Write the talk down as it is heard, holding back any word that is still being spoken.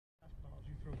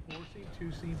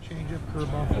Four-seam, two-seam, change-up,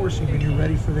 curveball, four-seam when you're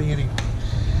ready for the inning.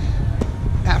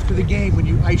 After the game, when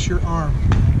you ice your arm,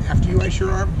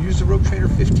 use the rope trainer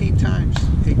 15 times.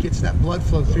 It gets that blood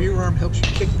flow through your arm, helps you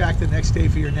kick back the next day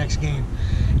for your next game.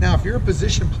 Now, if you're a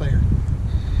position player,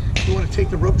 you want to take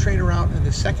the rope trainer out in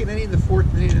the second inning, the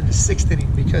fourth inning, and the sixth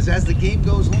inning, because as the game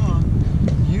goes along,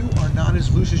 you are not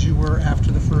as loose as you were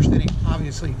after the first inning.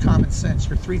 Obviously, common sense.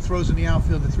 Your 3 throws in the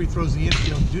outfield, the 3 throws in the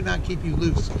infield do not keep you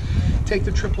loose. Take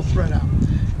the triple thread out.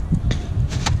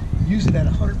 Use it at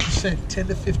 100%, 10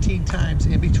 to 15 times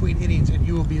in between innings, and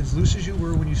you will be as loose as you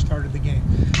were when you started the game.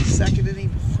 Second inning,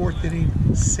 fourth inning,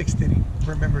 sixth inning.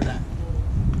 Remember that.